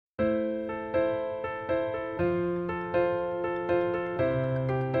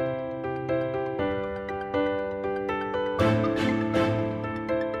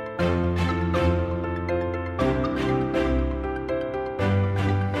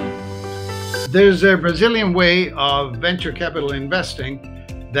There's a Brazilian way of venture capital investing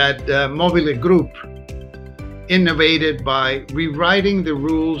that Movile Group innovated by rewriting the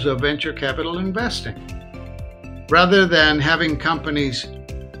rules of venture capital investing. Rather than having companies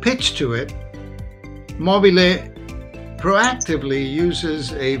pitch to it, Movile proactively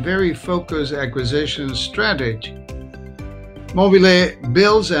uses a very focused acquisition strategy. Movile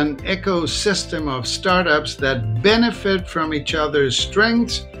builds an ecosystem of startups that benefit from each other's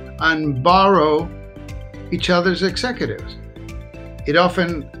strengths and borrow each other's executives. It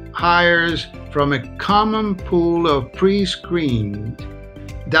often hires from a common pool of pre-screened,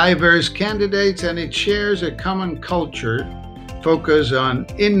 diverse candidates, and it shares a common culture focused on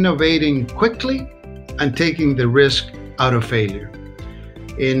innovating quickly and taking the risk out of failure.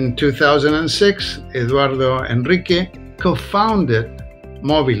 In 2006, Eduardo Henrique co-founded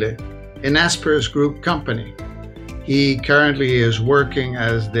Movile, a Naspers Group company. He currently is working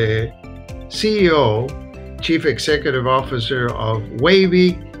as the CEO, Chief Executive Officer of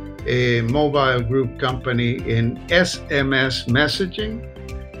Wavy, a Movile Group company in SMS Messaging,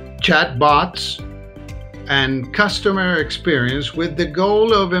 ChatBots, and customer experience, with the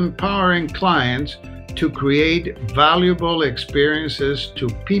goal of empowering clients to create valuable experiences to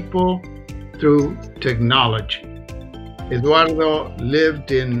people through technology. Eduardo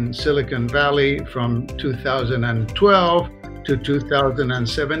lived in Silicon Valley from 2012 to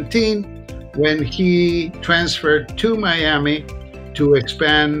 2017, when he transferred to Miami to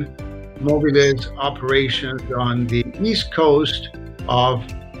expand Movile's operations on the East Coast of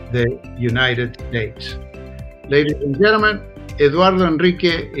the United States. Ladies and gentlemen, Eduardo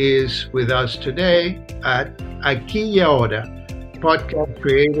Henrique is with us today at Aquí y Ahora, podcast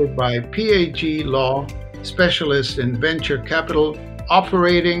created by PAG.law, specialist in venture capital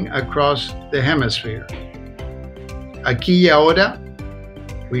operating across the hemisphere. Aquí y Ahora,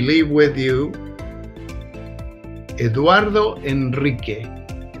 we leave with you Eduardo Henrique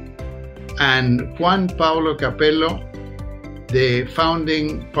and Juan Pablo Cappello, the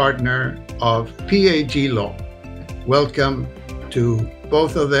founding partner of PAG.law. Welcome to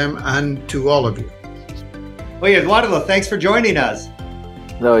both of them and to all of you. Well, Eduardo, thanks for joining us.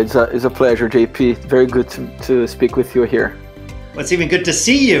 No, it's a pleasure, JP. Very good to speak with you here. Well, it's even good to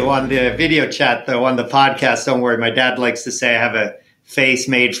see you on the video chat, though, on the podcast. Don't worry, my dad likes to say I have a face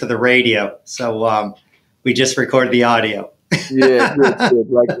made for the radio. So we just record the audio. Yeah, good.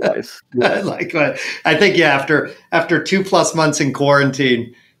 Likewise. Good. Likewise. I think, yeah, after 2+ months in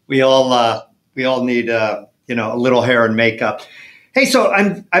quarantine, we all need a little hair and makeup. Hey, so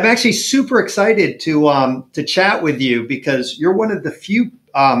I'm actually super excited to chat with you, because you're one of the few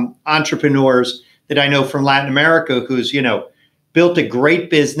entrepreneurs that I know from Latin America who's built a great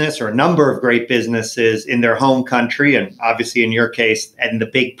business, or a number of great businesses, in their home country, and obviously in your case, and the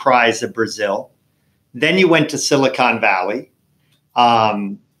big prize of Brazil. Then you went to Silicon Valley.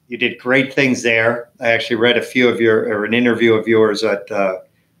 You did great things there. I actually read an interview of yours at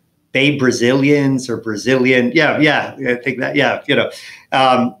Bay Brazilians or Brazilian. Yeah, I think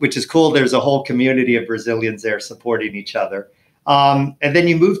that, which is cool. There's a whole community of Brazilians there supporting each other. And then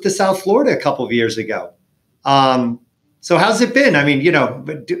you moved to South Florida a couple of years ago. So how's it been? I mean,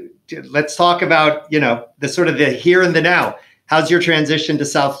 let's talk about, the sort of the here and the now. How's your transition to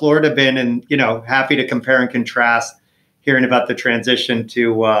South Florida been? And, happy to compare and contrast hearing about the transition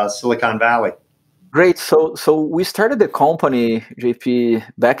to Silicon Valley. Great. So we started the company, JP,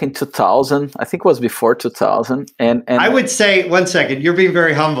 back in 2000. I think it was before 2000. And I would say, one second, you're being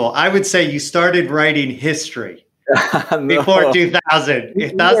very humble. I would say you started writing history before 2000.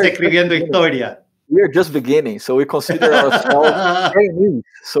 Estás escribiendo historia. We are just beginning. So we consider ourselves very new.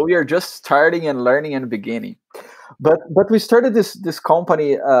 So we are just starting and learning and beginning. But we started this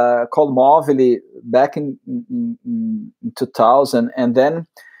company called Movile back in 2000. And then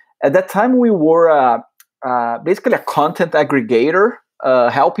at that time, we were basically a content aggregator,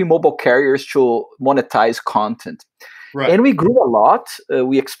 helping mobile carriers to monetize content. Right. And we grew a lot.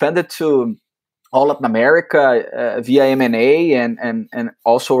 We expanded to all Latin America via M&A and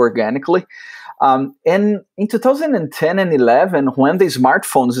also organically. And in 2010 and 11, when the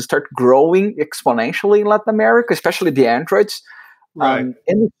smartphones start growing exponentially in Latin America, especially the Androids, right.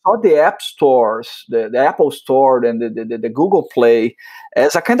 And we saw the app stores, the Apple Store and the Google Play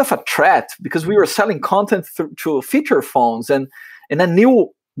as a kind of a threat, because we were selling content through feature phones, and a new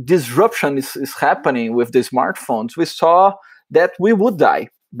disruption is happening with the smartphones. We saw that we would die.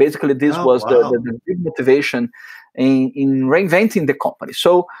 Basically, this was the big motivation in reinventing the company.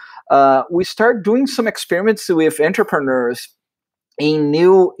 So we start doing some experiments with entrepreneurs in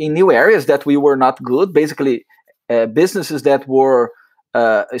new areas that we were not good. Basically, businesses that were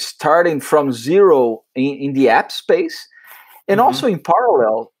starting from zero in the app space. And also in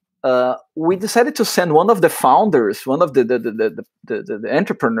parallel, we decided to send one of the founders, one of the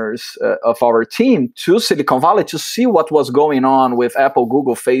entrepreneurs of our team to Silicon Valley to see what was going on with Apple,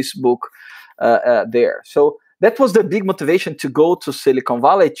 Google, Facebook there. So that was the big motivation to go to Silicon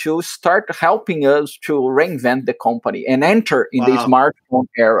Valley to start helping us to reinvent the company and enter in the smartphone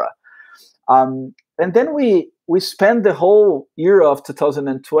era. And then we spent the whole year of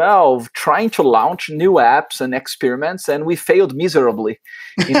 2012 trying to launch new apps and experiments, and we failed miserably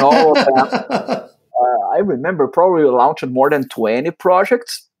in all of them. I remember probably we launched more than 20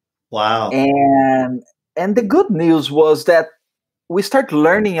 projects. Wow. And the good news was that we start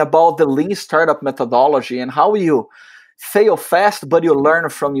learning about the lean startup methodology and how you fail fast, but you learn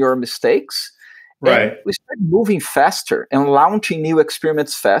from your mistakes. Right. And we start moving faster and launching new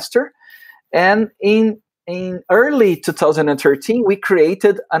experiments faster. And in early 2013, we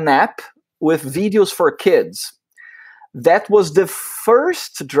created an app with videos for kids. That was the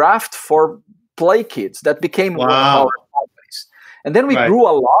first draft for Play Kids that became one of our companies. And then we grew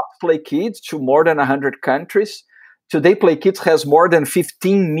a lot, Play Kids, to more than 100 countries. Today, Play Kids has more than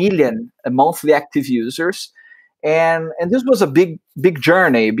 15 million monthly active users. And this was a big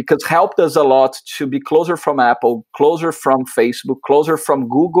journey because it helped us a lot to be closer from Apple, closer from Facebook, closer from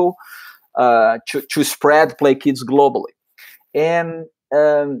Google, to spread Play Kids globally. And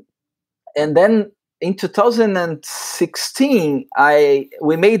then in 2016,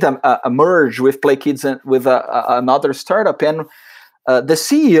 we made a merge with Play Kids and with another startup. And the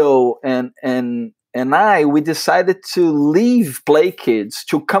CEO and we decided to leave Play Kids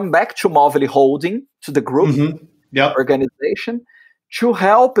to come back to Movile Holding, to the group organization, to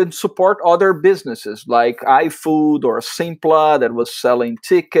help and support other businesses like iFood or Simpla that was selling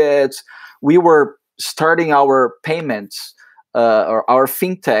tickets. We were starting our payments or our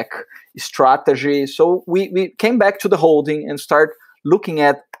fintech strategy. So we came back to the holding and start looking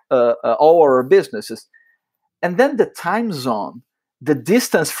at all our businesses. And then the time zone, the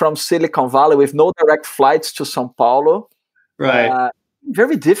distance from Silicon Valley with no direct flights to São Paulo,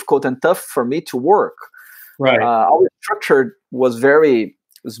 very difficult and tough for me to work. Our structure was very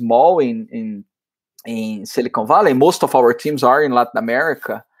small in Silicon Valley. Most of our teams are in Latin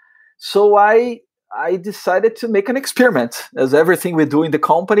America. So I decided to make an experiment. As everything we do in the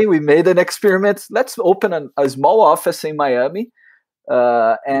company, we made an experiment. Let's open a small office in Miami.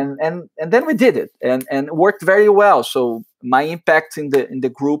 And then we did it and worked very well. So my impact in the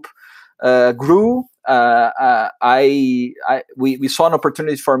group grew. We saw an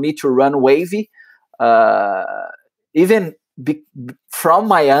opportunity for me to run Wavy, even from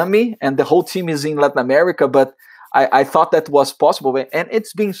Miami, and the whole team is in Latin America. But I thought that was possible, and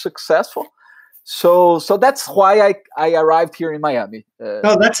it's been successful. So that's why I arrived here in Miami.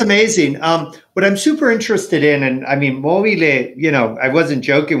 No, that's amazing. What I'm super interested in, and I mean, Movile, I wasn't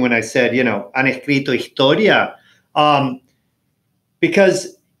joking when I said, han escrito historia,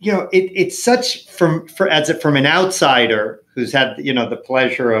 because it's such from an outsider who's had the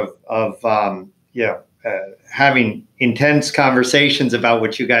pleasure of having intense conversations about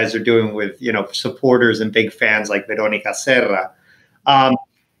what you guys are doing with supporters and big fans like Veronica Serra.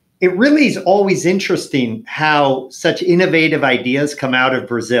 It really is always interesting how such innovative ideas come out of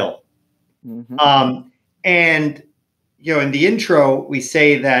Brazil. And in the intro, we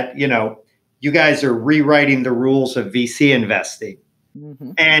say that you guys are rewriting the rules of VC investing.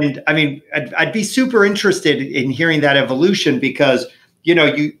 And I mean, I'd be super interested in hearing that evolution because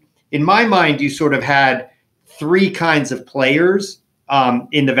you, in my mind, you sort of had three kinds of players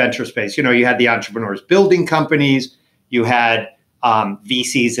in the venture space. You had the entrepreneurs building companies, you had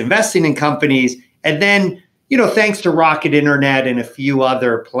VCs investing in companies, and then thanks to Rocket Internet and a few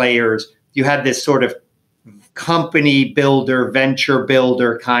other players, you had this sort of company builder, venture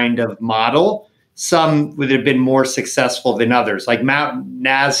builder kind of model. Some would have been more successful than others, like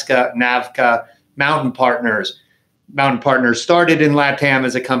Navka, Mountain Partners. Mountain Partners started in LATAM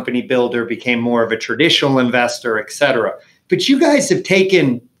as a company builder, became more of a traditional investor, et cetera. But you guys have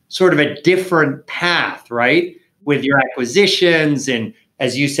taken sort of a different path, right? With your acquisitions and,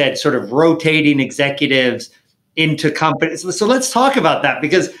 as you said, sort of rotating executives into companies. So let's talk about that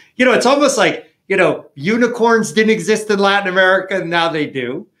because, it's almost like, unicorns didn't exist in Latin America and now they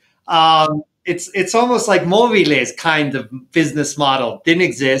do. It's almost like Movile's kind of business model didn't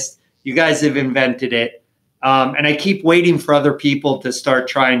exist. You guys have invented it. And I keep waiting for other people to start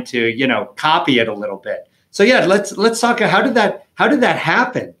trying to, copy it a little bit. So yeah, let's talk. How did that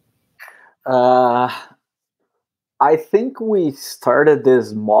happen? I think we started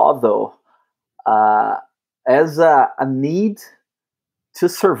this model as a need to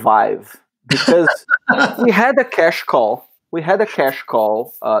survive because we had a cash call. We had a cash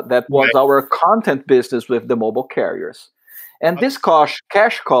call that was our content business with the mobile carriers. And this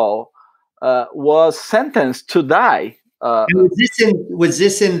cash call was sentenced to die. Was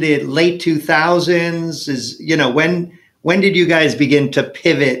this in the late 2000s? When did you guys begin to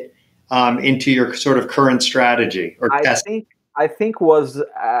pivot into your sort of current strategy or test? I think was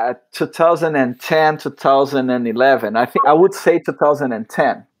 2010, 2011. I would say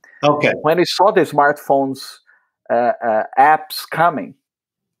 2010. Okay. When we saw the smartphones apps coming,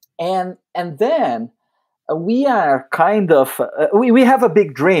 and then we are kind of we have a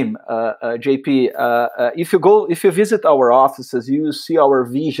big dream, JP. If you visit our offices, you see our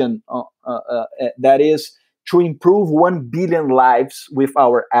vision that is to improve 1 billion lives with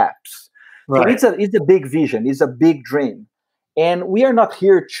our apps. Right. So it's a big vision. It's a big dream, and we are not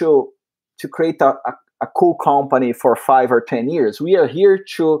here to create a cool company for 5 or 10 years. We are here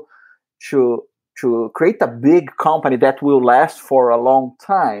to create a big company that will last for a long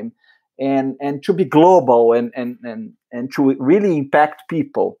time. And to be global and to really impact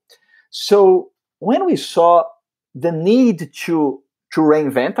people. So when we saw the need to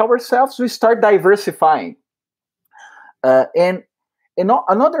reinvent ourselves, we start diversifying. And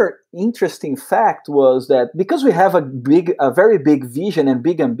another interesting fact was that because we have a very big vision and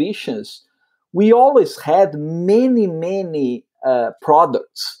big ambitions, we always had many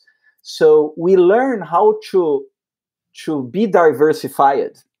products. So we learned how to be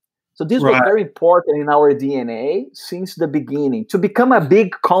diversified. So this was very important in our DNA since the beginning. To become a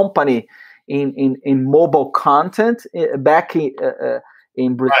big company in mobile content back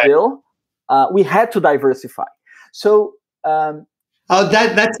in Brazil, we had to diversify. So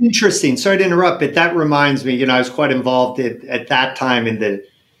that's interesting. Sorry to interrupt, but that reminds me. I was quite involved at that time in the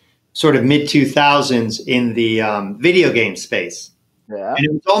sort of mid 2000s in the video game space. Yeah. And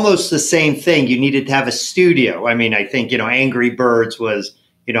it was almost the same thing. You needed to have a studio. I mean, I think Angry Birds was.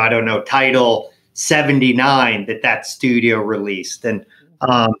 I don't know, title 79 that studio released. And,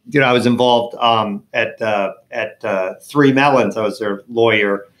 I was involved at Three Melons. I was their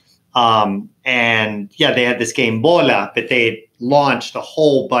lawyer. And they had this game Bola, but they had launched a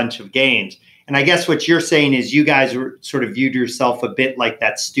whole bunch of games. And I guess what you're saying is you guys were sort of viewed yourself a bit like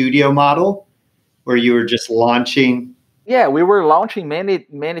that studio model where you were just launching. Yeah, we were launching many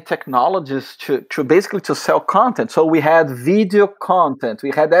technologies to basically to sell content. So we had video content, we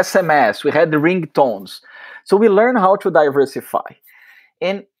had SMS, we had the ringtones. So we learned how to diversify,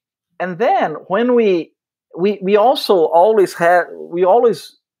 and then when we also always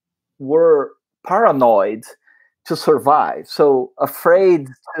were paranoid to survive. So afraid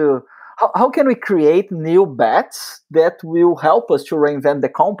to how can we create new bets that will help us to reinvent the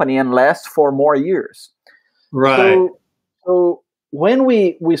company and last for more years? Right. So when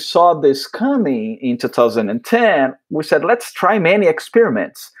we saw this coming in 2010, we said, let's try many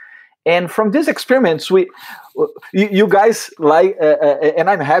experiments. And from these experiments, you guys like, and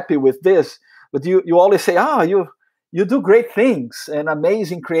I'm happy with this, but you always say, you do great things and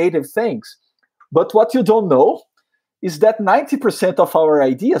amazing creative things. But what you don't know is that 90% of our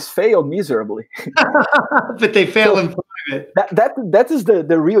ideas fail miserably. But they fail in private. That is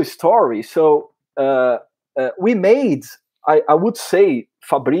the real story. So we made... I would say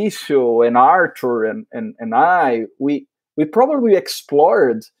Fabricio and Arthur and I, we probably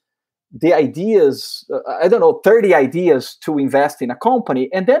explored the ideas, 30 ideas to invest in a company.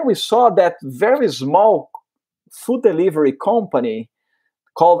 And then we saw that very small food delivery company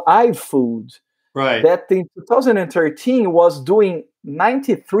called iFood, that in 2013 was doing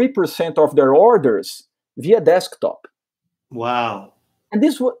 93% of their orders via desktop. Wow. And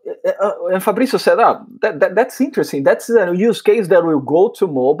this and Fabricio said, that's interesting. That's a use case that will go to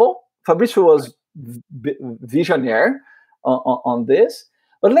mobile. Fabricio was visionary on this.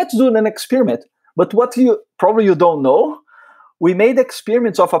 But let's do an experiment. But what you don't know, we made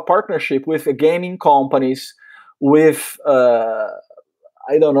experiments of a partnership with gaming companies, with, I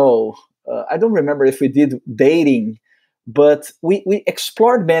don't remember if we did dating, but we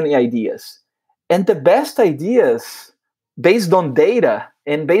explored many ideas. And the best ideas, based on data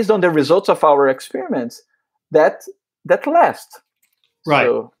and based on the results of our experiments, that last. Right.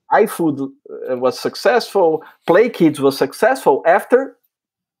 So iFood was successful, Play Kids was successful after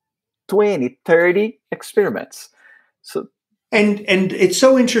 20, 30 experiments. So and it's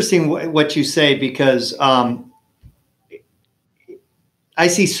so interesting what you say, because I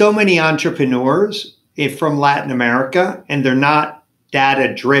see so many entrepreneurs from Latin America, and they're not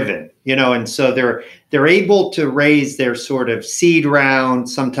data driven. And so they're able to raise their sort of seed round,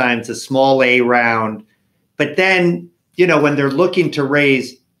 sometimes a small A round, but then, when they're looking to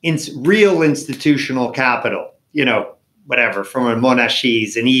raise real institutional capital, whatever, from a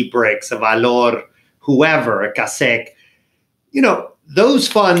Monashis, an eBricks, a Valor, whoever, a CASEC, those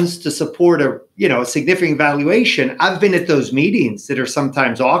funds to support a significant valuation. I've been at those meetings that are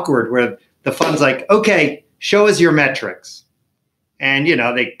sometimes awkward where the fund's like, okay, show us your metrics. And,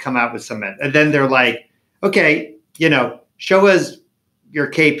 they come out with some, and then they're like, okay, show us your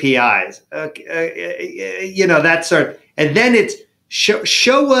KPIs, that sort. And then it's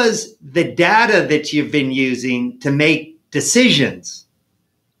show us the data that you've been using to make decisions.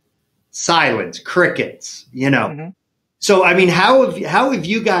 Silence, crickets, Mm-hmm. So, I mean, how have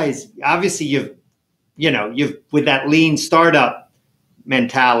you guys, obviously you've with that lean startup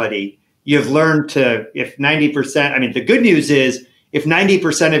mentality, you've learned to, if 90%, I mean, the good news is if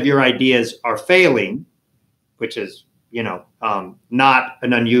 90% of your ideas are failing, which is, not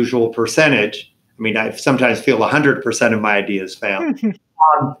an unusual percentage. I mean, I sometimes feel 100% of my ideas fail.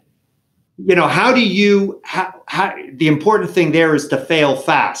 How do you, the important thing there is to fail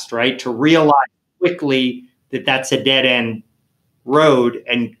fast, right? To realize quickly that that's a dead end road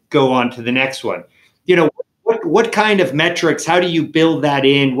and go on to the next one. What kind of metrics, how do you build that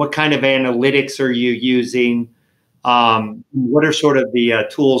in? What kind of analytics are you using? What are sort of the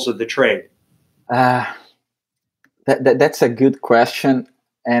tools of the trade? That's a good question.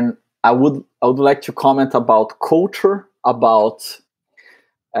 And I would like to comment about culture, about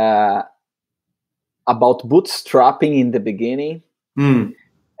bootstrapping in the beginning,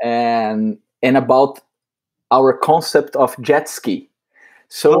 and about our concept of jet ski.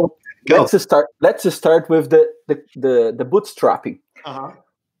 So let's start with the bootstrapping. Uh-huh.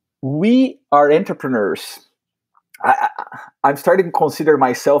 We are entrepreneurs. I'm starting to consider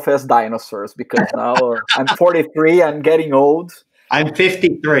myself as dinosaurs because now I'm 43. I'm getting old. I'm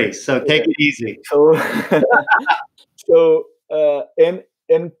 53, so take it easy.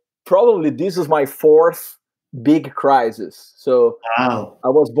 And probably this is my fourth big crisis. So wow. I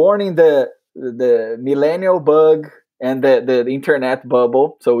was born in the millennial bug and the internet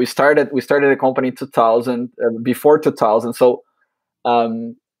bubble. So we started a company in 2000, before 2000. So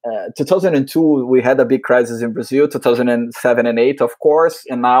 2002 we had a big crisis in Brazil. 2007 and 8, of course,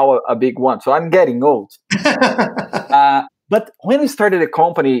 and now a big one. So I'm getting old. But when we started a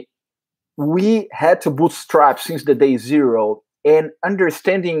company, we had to bootstrap since the day zero, and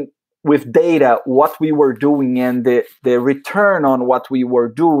understanding with data what we were doing and the return on what we were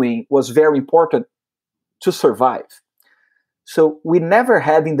doing was very important to survive. So we never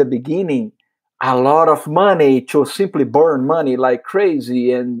had in the beginning a lot of money to simply burn money like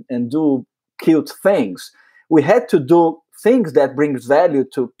crazy and do cute things. We had to do things that brings value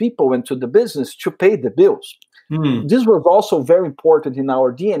to people and to the business to pay the bills. This was also very important in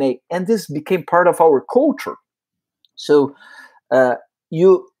our DNA, and this became part of our culture. So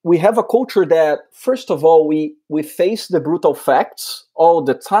we have a culture that, first of all, we face the brutal facts all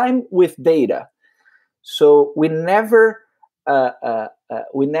the time with data. So we never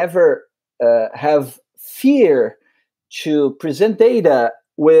have fear to present data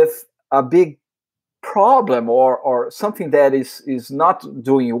with a big problem or something that is not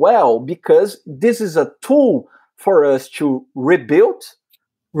doing well, because this is a tool for us to rebuild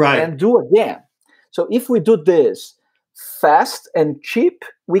and do again. So if we do this fast and cheap,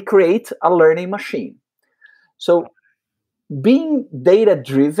 we create a learning machine. So being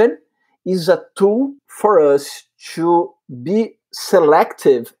data-driven is a tool for us to be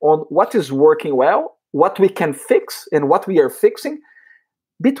selective on what is working well, what we can fix, and what we are fixing,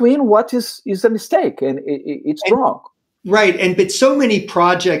 between what is a mistake and it's wrong. Right. But so many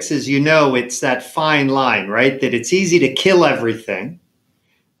projects, as you know, it's that fine line, right? That it's easy to kill everything.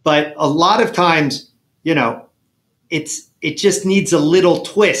 But a lot of times, it just needs a little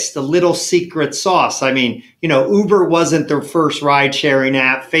twist, a little secret sauce. I mean, Uber wasn't the first ride sharing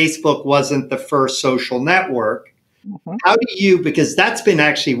app. Facebook wasn't the first social network. Mm-hmm. How do you, because that's been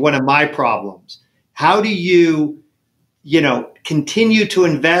actually one of my problems. How do you, continue to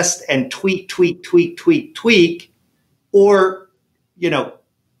invest and tweak, or,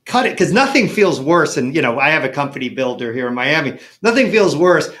 cut it? Because nothing feels worse. And, I have a company builder here in Miami. Nothing feels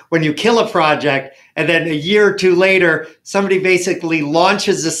worse when you kill a project and then a year or two later, somebody basically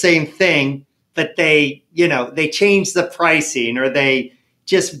launches the same thing, but they change the pricing or they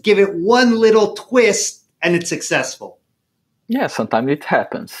just give it one little twist and it's successful. Yeah, sometimes it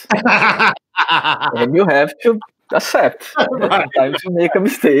happens. And you have to accept that sometimes you make a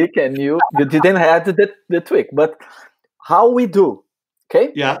mistake and you didn't have the tweak. But how we do,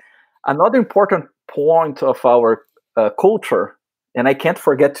 okay? Yeah. Another important point of our culture And I can't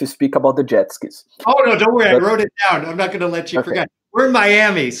forget to speak about the jet skis. Oh, no, don't worry. I wrote it down. I'm not going to let you forget. We're in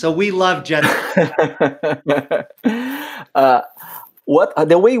Miami, so we love jet skis.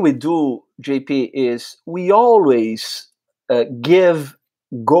 The way we do, JP, is we always give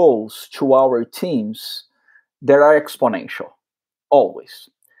goals to our teams that are exponential, always.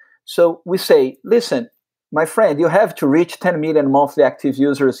 So we say, listen, my friend, you have to reach 10 million monthly active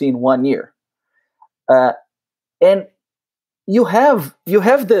users in 1 year. And you have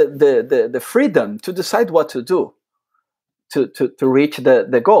the freedom to decide what to do to reach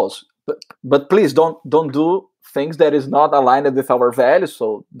the goals. But please don't do things that is not aligned with our values.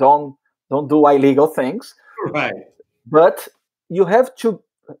 So don't do illegal things. Right. But you have to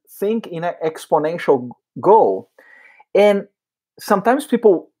think in an exponential goal. And sometimes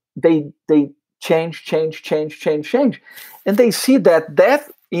people they change, and they see that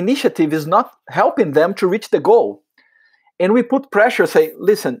initiative is not helping them to reach the goal. And we put pressure, say,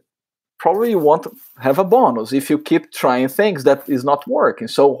 listen, probably you want to have a bonus if you keep trying things that is not working.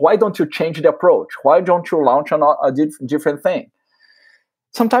 So why don't you change the approach? Why don't you launch a different thing?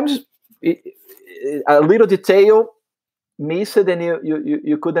 Sometimes a little detail missed and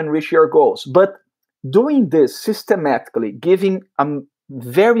you couldn't reach your goals. But doing this systematically, giving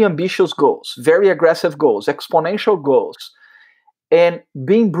very ambitious goals, very aggressive goals, exponential goals, and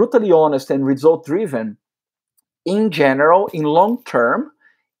being brutally honest and result-driven, in general, in long term,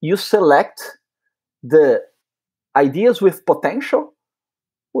 you select the ideas with potential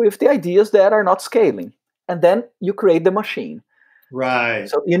with the ideas that are not scaling. And then you create the machine. Right.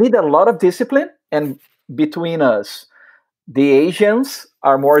 So you need a lot of discipline. And between us, the Asians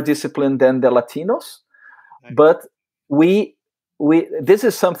are more disciplined than the Latinos. Right. But this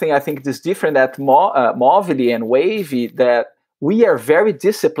is something I think is different at Movile and Wavy, that we are very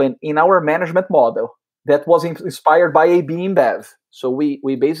disciplined in our management model that was inspired by AB InBev. So we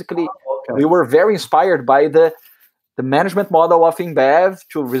basically, we were very inspired by the management model of InBev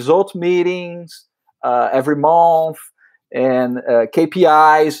to result meetings every month and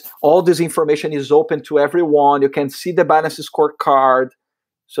KPIs. All this information is open to everyone. You can see the balance scorecard.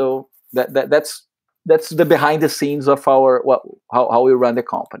 So that's the behind the scenes of how we run the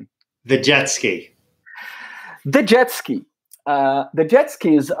company. The jet ski. The jet ski. The jet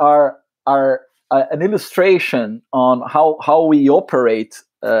skis are an illustration on how we operate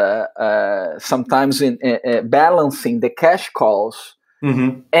sometimes in balancing the cash calls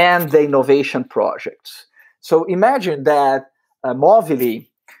and the innovation projects. So imagine that Movile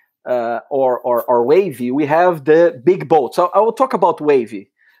or Wavy, we have the big boat. So I will talk about Wavy.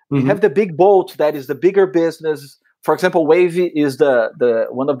 We have the big boat that is the bigger business. For example, Wavy is the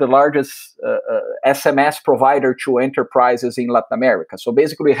one of the largest SMS provider to enterprises in Latin America. So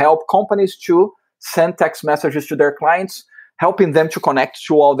basically, help companies to send text messages to their clients, helping them to connect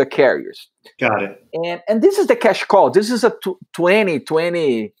to all the carriers. Got it. And this is the cash call. This is a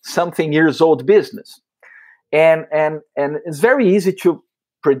 20 something years old business, and it's very easy to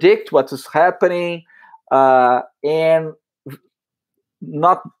predict what is happening, and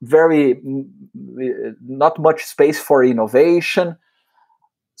not much space for innovation.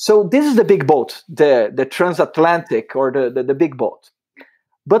 So this is the big boat, the transatlantic or the big boat.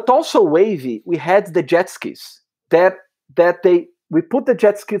 But also Wavy, we had the jet skis that we put the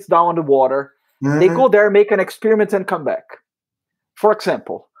jet skis down on the water. They go there, make an experiment, and come back. For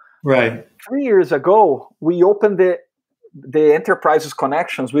example, right, 3 years ago, we opened the enterprises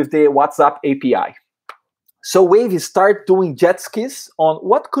connections with the WhatsApp API. So Wavy start doing jet skis on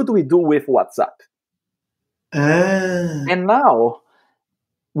what could we do with WhatsApp. And now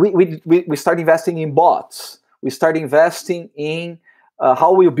we start investing in bots. We start investing in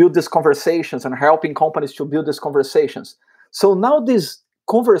how we build these conversations and helping companies to build these conversations. So now this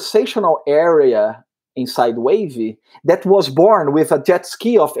conversational area inside Wavy that was born with a jet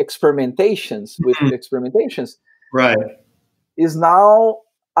ski of experimentations, right, is now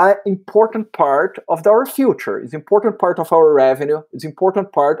an important part of our future. It's an important part of our revenue. It's an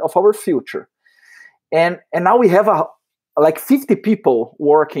important part of our future. And now we have like 50 people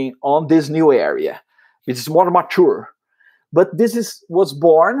working on this new area. It's more mature. But this was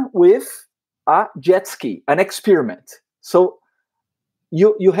born with a jet ski, an experiment. So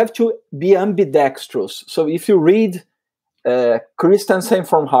you have to be ambidextrous. So if you read Christensen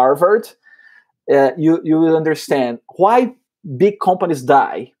from Harvard, you will understand why big companies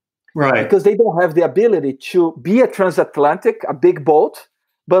die. Right. Because they don't have the ability to be a transatlantic, a big boat,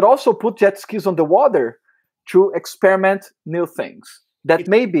 but also put jet skis on the water to experiment new things. That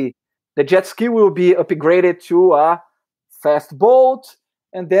maybe the jet ski will be upgraded to a fast boat,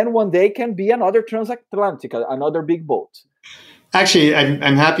 and then one day can be another transatlantic, another big boat. Actually,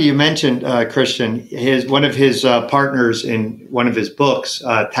 I'm happy you mentioned Christian. One of his partners in one of his books,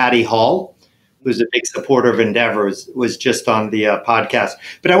 Patty Hall, who's a big supporter of Endeavor, was just on the podcast.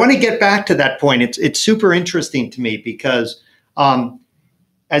 But I want to get back to that point. It's super interesting to me because,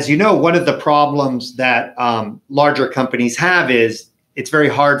 as you know, one of the problems that larger companies have is it's very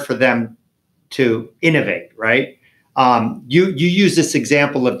hard for them to innovate, right? You use this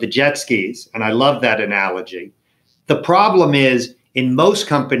example of the jet skis, and I love that analogy. The problem is, in most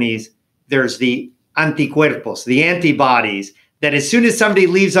companies, there's the anticuerpos, the antibodies, that as soon as somebody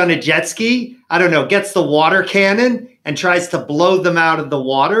leaves on a jet ski, I don't know, gets the water cannon and tries to blow them out of the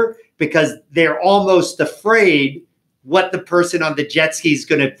water because they're almost afraid what the person on the jet ski is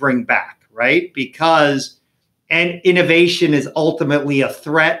going to bring back, right? Because innovation is ultimately a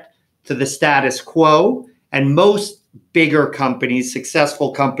threat to the status quo. And most bigger companies,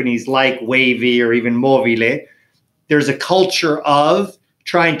 successful companies like Wavy or even Movile, there's a culture of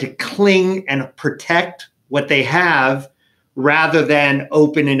trying to cling and protect what they have rather than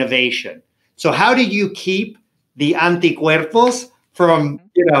open innovation. So how do you keep the anticuerpos from,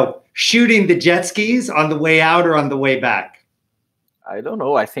 shooting the jet skis on the way out or on the way back? I don't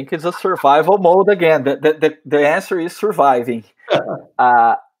know. I think it's a survival mode again. The answer is surviving.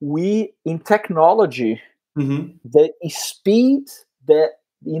 We, in technology, the speed that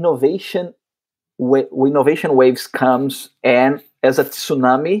innovation waves comes and as a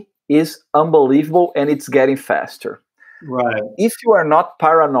tsunami is unbelievable, and it's getting faster. Right. If you are not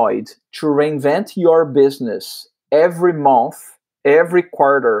paranoid to reinvent your business every month, every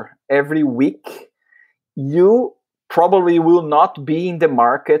quarter, every week, you probably will not be in the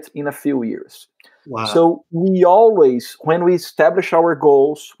market in a few years. Wow. So we always, when we establish our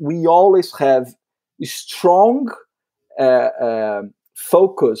goals, we always have a strong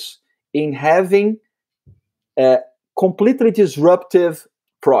focus in having completely disruptive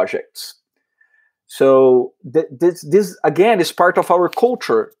projects. So this again is part of our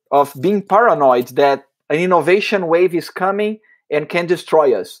culture of being paranoid that an innovation wave is coming and can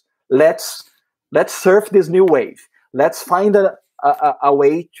destroy us. Let's surf this new wave. Let's find a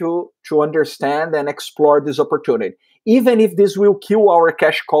way to understand and explore this opportunity, even if this will kill our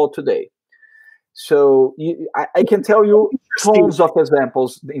cash call today. So I can tell you tons of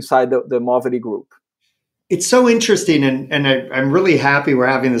examples inside the Movile Group. It's so interesting, and I'm really happy we're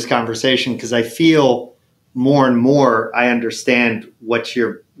having this conversation because I feel more and more I understand what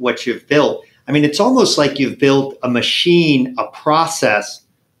you've built. I mean, it's almost like you've built a machine, a process,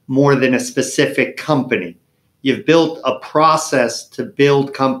 more than a specific company. You've built a process to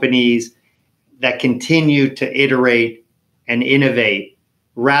build companies that continue to iterate and innovate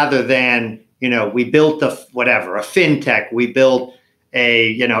rather than, we built a fintech, we built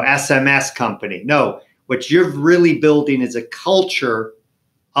a, SMS company. No, what you're really building is a culture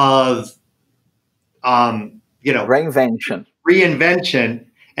of, reinvention.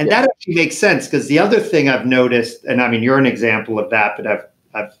 And that actually makes sense because the other thing I've noticed, and I mean, you're an example of that, but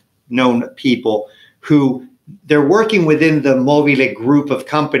I've known people who they're working within the Movile group of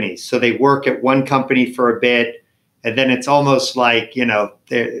companies. So they work at one company for a bit, and then it's almost like,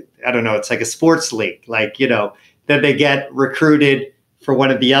 it's like a sports league, then they get recruited for one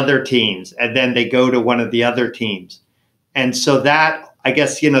of the other teams, and then they go to one of the other teams. And so that, I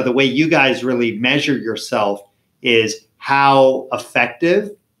guess, the way you guys really measure yourself is how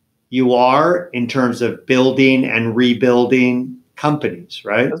effective you are in terms of building and rebuilding companies,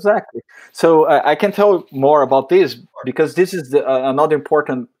 right? Exactly. So I can tell more about this because this is another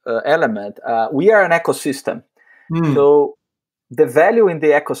important element. We are an ecosystem. So the value in the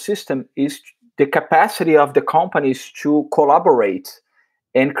ecosystem is the capacity of the companies to collaborate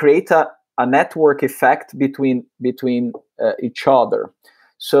and create a network effect between each other.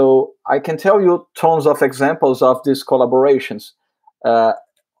 So I can tell you tons of examples of these collaborations.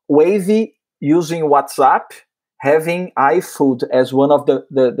 Wavy using WhatsApp, having iFood as one of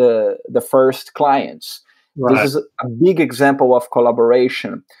the first clients. Right. This is a big example of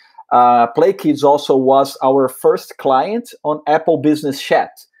collaboration. Play Kids also was our first client on Apple Business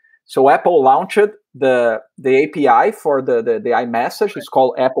Chat. So Apple launched the API for the iMessage. It's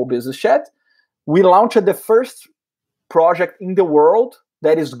called Apple Business Chat. We launched the first project in the world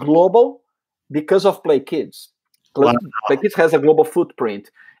that is global because of Play Kids. Wow. Play Kids has a global footprint,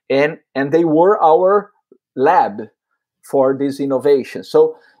 and they were our lab for this innovation.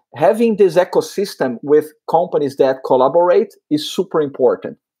 So having this ecosystem with companies that collaborate is super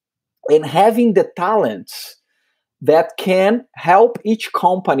important. And having the talents that can help each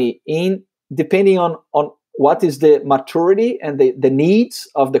company in depending on what is the maturity and the needs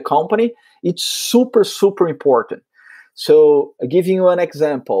of the company, it's super, super important. So giving you an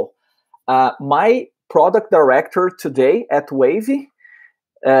example, my product director today at Wavy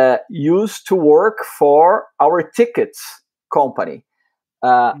used to work for our tickets company.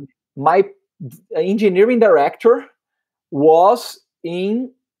 My engineering director was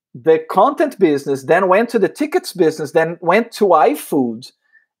in the content business, then went to the tickets business, then went to iFood,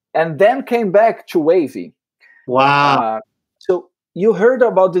 and then came back to Wavy. Wow. So you heard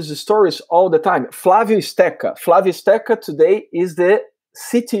about these stories all the time. Flavio Steca today is the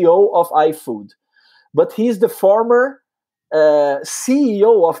CTO of iFood, but he's the former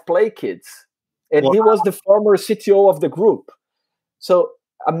CEO of Play Kids, and he was the former CTO of the group. So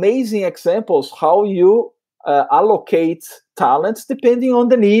amazing examples how you allocate talents depending on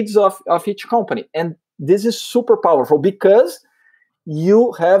the needs of each company. And this is super powerful because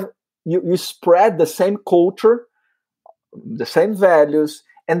you spread the same culture, the same values,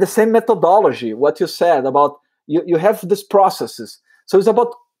 and the same methodology. What you said about you have these processes. So it's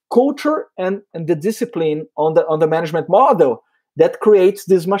about culture and the discipline on the management model that creates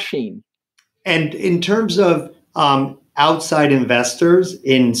this machine. And in terms of outside investors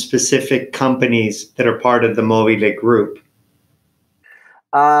in specific companies that are part of the Movile Group?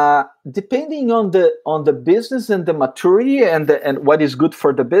 Depending on the business and the maturity and what is good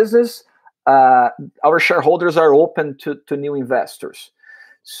for the business, our shareholders are open to new investors.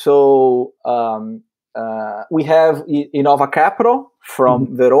 So we have Innova Capital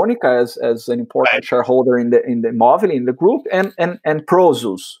from Veronica as an important shareholder in the Movil, in the group, and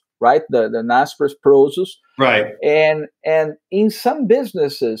Prosus, right? The Naspers Prosus. Right. And in some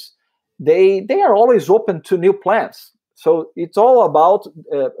businesses, they are always open to new plans. So it's all about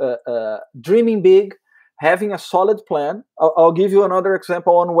dreaming big, having a solid plan. I'll give you another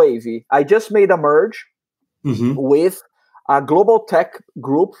example on Wavy. I just made a merge with a global tech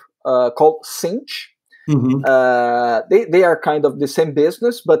group called Cinch. They are kind of the same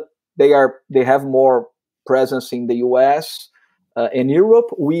business, but they have more presence in the US and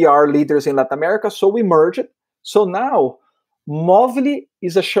Europe. We are leaders in Latin America, so we merged. So now Movile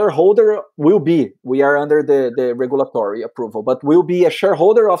is a shareholder, we are under the regulatory approval, but will be a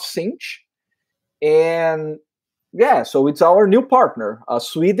shareholder of Cinch. And so it's our new partner, a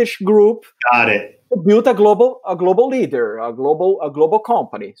Swedish group. Got it. Built a global leader, a global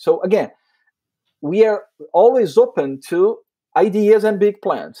company. So again, we are always open to ideas and big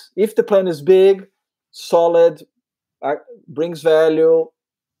plans. If the plan is big, solid, brings value,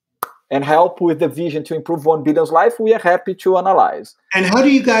 and help with the vision to improve 1 billion's life, we are happy to analyze. And how do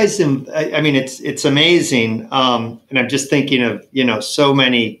you guys? I mean, it's amazing, and I'm just thinking of so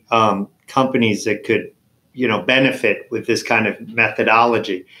many companies that could benefit with this kind of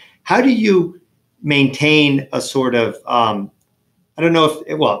methodology. How do you maintain a sort of I don't know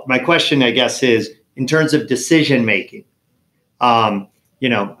if my question I guess is in terms of decision making.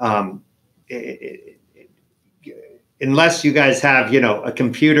 Unless you guys have, a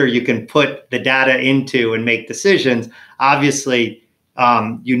computer you can put the data into and make decisions, obviously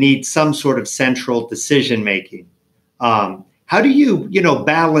you need some sort of central decision making. How do you,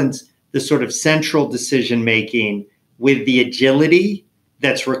 balance the sort of central decision making with the agility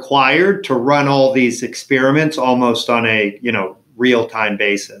that's required to run all these experiments almost on a, real-time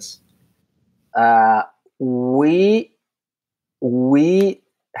basis? We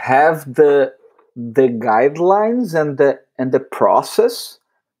have the guidelines and the process,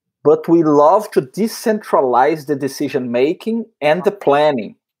 but we love to decentralize the decision making and the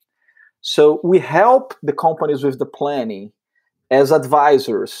planning. So we help the companies with the planning as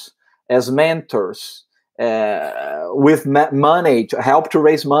advisors, as mentors, with money, to help to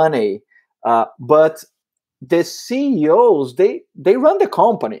raise money. But the CEOs, they run the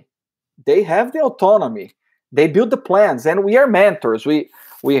company. They have the autonomy. They build the plans, and we are mentors. We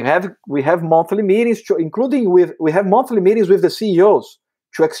have monthly meetings, we have monthly meetings with the CEOs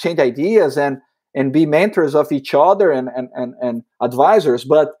to exchange ideas and be mentors of each other and advisors.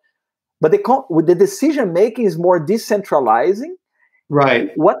 But the decision making is more decentralizing.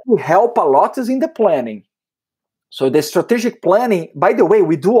 Right. What we help a lot is in the planning. So the strategic planning, by the way,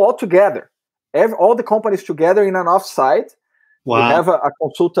 we do all together. All the companies together in an offsite. Wow. We have a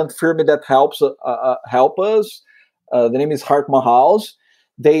consultant firm that help us. The name is Hartman House.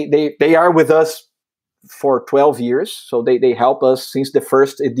 They are with us for 12 years. So they help us since the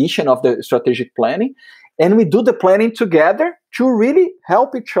first edition of the strategic planning. And we do the planning together to really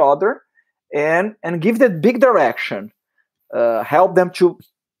help each other and give that big direction. Help them to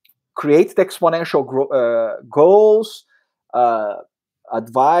create the exponential goals,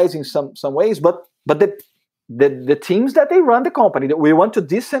 advise in some ways, but the teams that they run the company, that we want to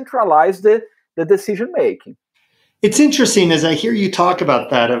decentralize the decision making. It's interesting as I hear you talk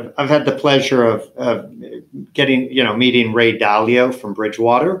about that. I've had the pleasure of getting, meeting Ray Dalio from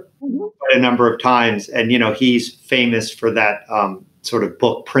Bridgewater quite a number of times. And, he's famous for that sort of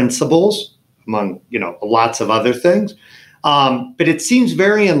book Principles, among, lots of other things. But it seems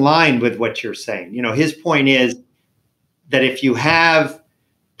very in line with what you're saying. His point is that if you have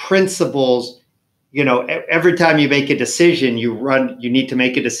principles, every time you make a decision, you need to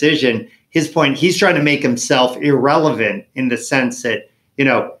make a decision. His point, he's trying to make himself irrelevant in the sense that,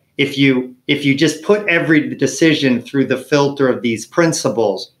 if you just put every decision through the filter of these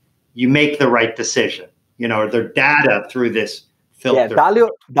principles, you make the right decision, their data through this filter. Yeah,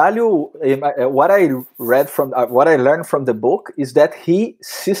 Dalio, what I learned from the book is that he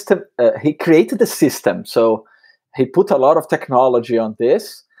created the system. So he put a lot of technology on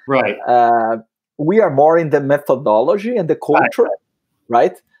this. Right. We are more in the methodology and the culture,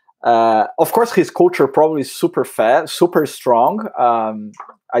 right? Of course, his culture probably is super fast, super strong.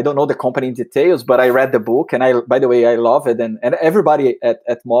 I don't know the company in details, but I read the book, and by the way, I love it. And everybody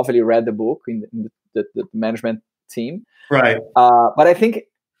at Movile read the book in the management team, right? But I think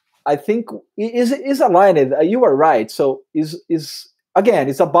is aligned. You are right. So is again,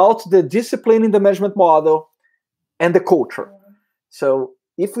 it's about the discipline in the management model and the culture. So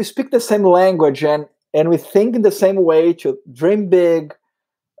if we speak the same language and we think in the same way to dream big,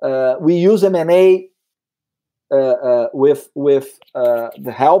 we use M&A with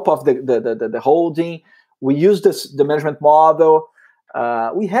the help of the holding. We use the management model.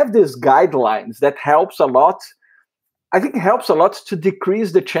 We have these guidelines that helps a lot. I think it helps a lot to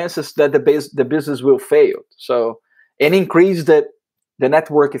decrease the chances that the business will fail. So and increase the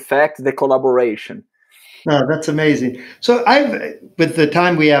network effect, the collaboration. No, that's amazing. So with the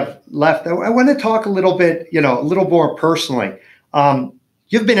time we have left, I want to talk a little bit, a little more personally.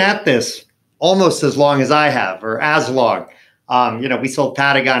 You've been at this almost as long as I have, or as long. We sold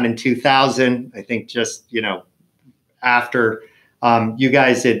Patagon in 2000, I think just, after you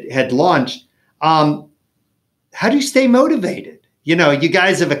guys had launched. How do you stay motivated? You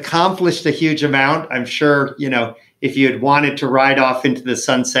guys have accomplished a huge amount. I'm sure, if you had wanted to ride off into the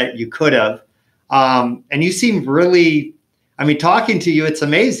sunset, you could have. And you seem really, talking to you, it's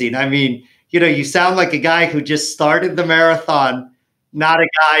amazing. You sound like a guy who just started the marathon, not a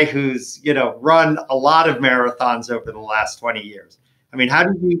guy who's, run a lot of marathons over the last 20 years. How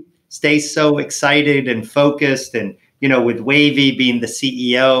do you stay so excited and focused and, with Wavy being the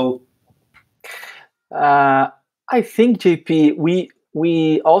CEO? I think, JP,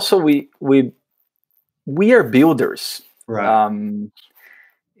 we are builders. Right.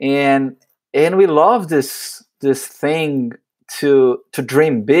 And we love this thing to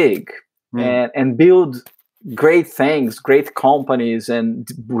dream big and build great things, great companies, and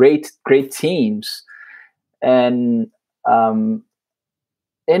great teams, and I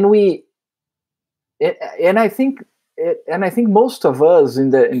think most of us in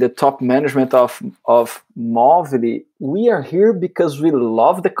the top management of Movile, we are here because we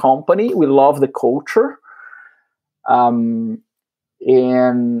love the company, we love the culture, and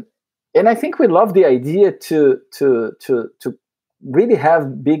I think we love the idea to really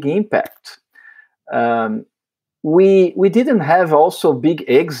have big impact. We didn't have also big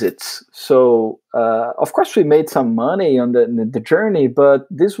exits, so of course we made some money on the journey, but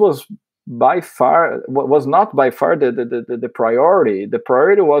this was not by far the priority. The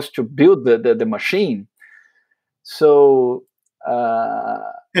priority was to build the machine. So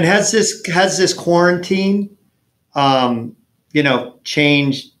and has this quarantine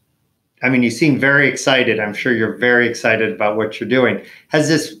changed? You seem very excited. I'm sure you're very excited about what you're doing. Has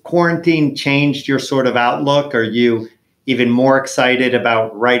this quarantine changed your sort of outlook? Are you even more excited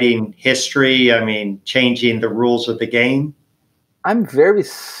about writing history? Changing the rules of the game? I'm very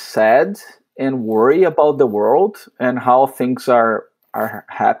sad and worried about the world and how things are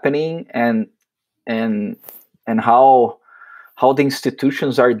happening and how the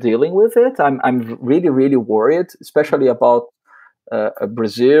institutions are dealing with it. I'm really, really worried, especially about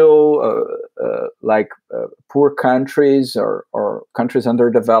Brazil, poor countries or countries under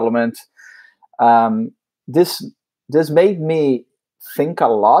development. This made me think a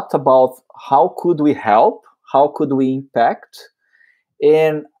lot about how could we help, how could we impact,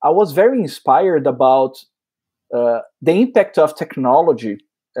 and I was very inspired about the impact of technology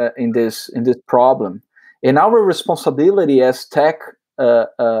in this problem, and our responsibility as tech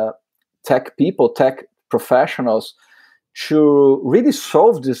people, tech professionals, to really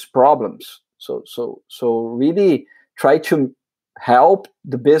solve these problems. So really try to help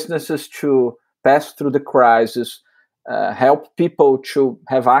the businesses to pass through the crisis, help people to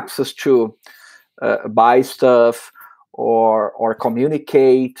have access to buy stuff or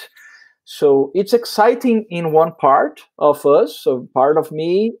communicate. So it's exciting in one part of us, so part of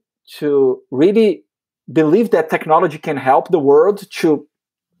me, to really believe that technology can help the world to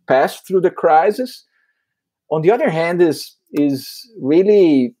pass through the crisis. On the other hand, is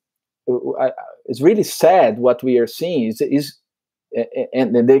really it's really sad what we are seeing.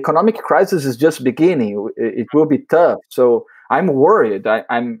 And the economic crisis is just beginning. It will be tough. So I'm worried.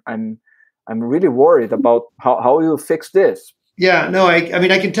 I'm really worried about how you fix this. Yeah, no, I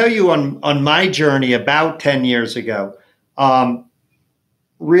mean, I can tell you on my journey about 10 years ago,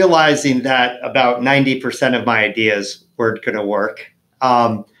 realizing that about 90% of my ideas weren't going to work,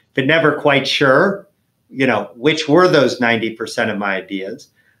 but never quite sure, which were those 90% of my ideas.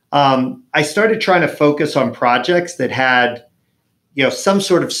 I started trying to focus on projects that had, some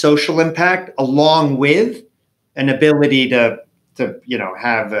sort of social impact along with an ability to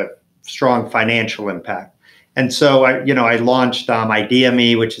have a strong financial impact. And so I launched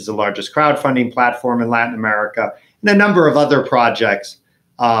IdeaMe, which is the largest crowdfunding platform in Latin America, and a number of other projects,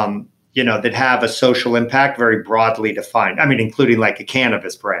 that have a social impact very broadly defined. I mean, including like a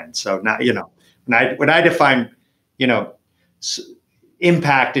cannabis brand. So not, when I define,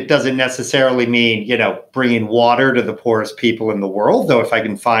 impact, it doesn't necessarily mean, bringing water to the poorest people in the world, though if I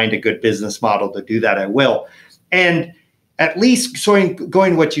can find a good business model to do that, I will. And at least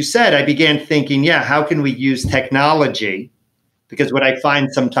going what you said, I began thinking, how can we use technology? Because what I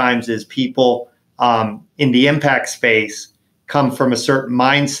find sometimes is people in the impact space come from a certain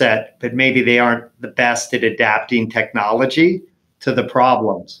mindset, but maybe they aren't the best at adapting technology to the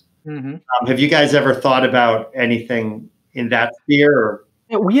problems. Mm-hmm. Have you guys ever thought about anything in that sphere? Or?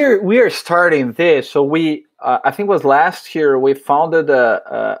 Yeah, we are starting this. So we, I think it was last year, we founded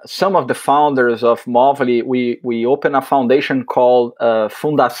some of the founders of Movile. We opened a foundation called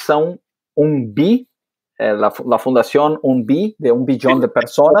Fundação Bi, la Fundación Bi, de Billón de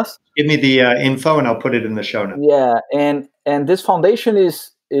Personas. Give me the info and I'll put it in the show notes. Yeah, and this foundation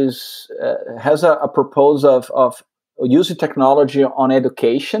has a purpose of using technology on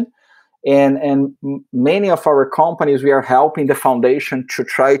education. And many of our companies, we are helping the foundation to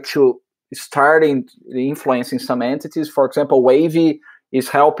try to start influencing some entities. For example, Wavy is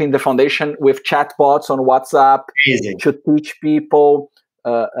helping the foundation with chatbots on WhatsApp. Amazing. To teach people.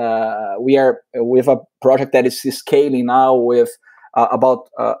 We are with a project that is scaling now with about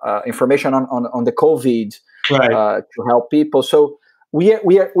information on the COVID, right, to help people. So we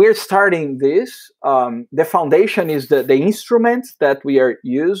are starting this. The foundation is the instrument that we are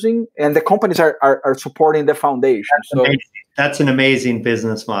using, and the companies are supporting the foundation. That's an amazing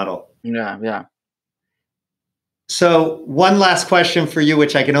business model. Yeah. So one last question for you,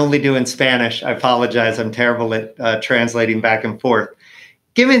 which I can only do in Spanish. I apologize. I'm terrible at translating back and forth.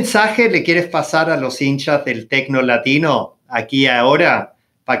 ¿Qué mensaje le quieres pasar a los hinchas del tecno latino aquí y ahora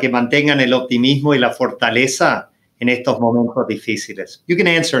para que mantengan el optimismo y la fortaleza en estos momentos difíciles? You can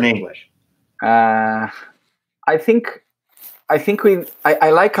answer in English. I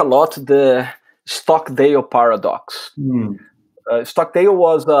like a lot the Stockdale paradox. Stockdale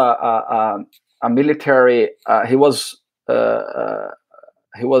was a military. He was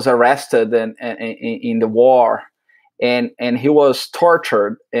arrested in the war, and he was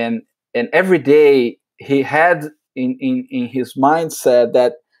tortured, and every day he had in his mindset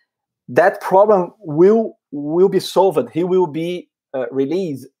that problem will be solved. He will be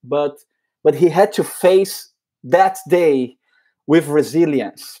released, but he had to face that day with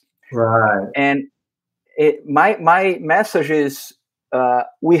resilience. Right. And my message is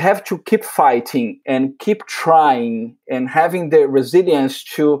we have to keep fighting and keep trying and having the resilience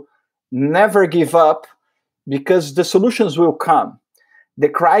to never give up, because the solutions will come. The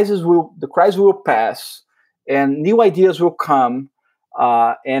crisis will pass, and new ideas will come.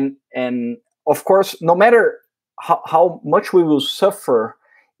 And of course, no matter how much we will suffer,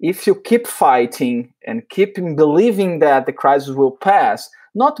 if you keep fighting and keep believing that the crisis will pass,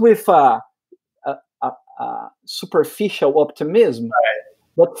 not with superficial optimism, right,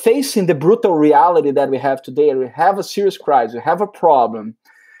 but facing the brutal reality that we have today. We have a serious crisis, we have a problem,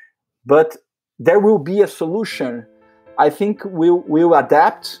 but there will be a solution. I think we'll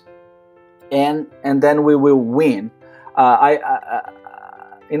adapt, and then we will win.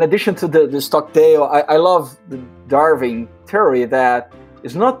 In addition to the Stockdale, I love the Darwin theory that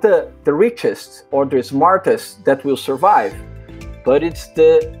it's not the richest or the smartest that will survive, but it's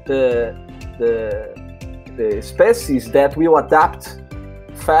the species that will adapt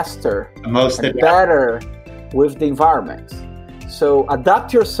faster and better with the environment. So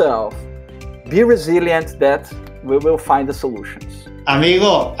adapt yourself, be resilient, that we will find the solutions.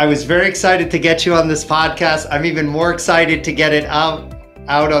 Amigo, I was very excited to get you on this podcast. I'm even more excited to get it out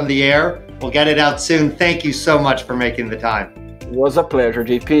on the air. We'll get it out soon. Thank you so much for making the time. It was a pleasure,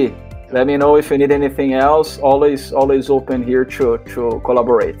 JP. Let me know if you need anything else. Always open here to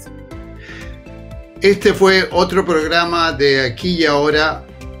collaborate. Este fue otro programa de Aquí y Ahora,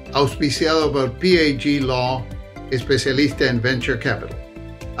 auspiciado por PAG.law, especialista en Venture Capital.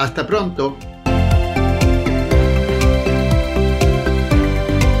 Hasta pronto.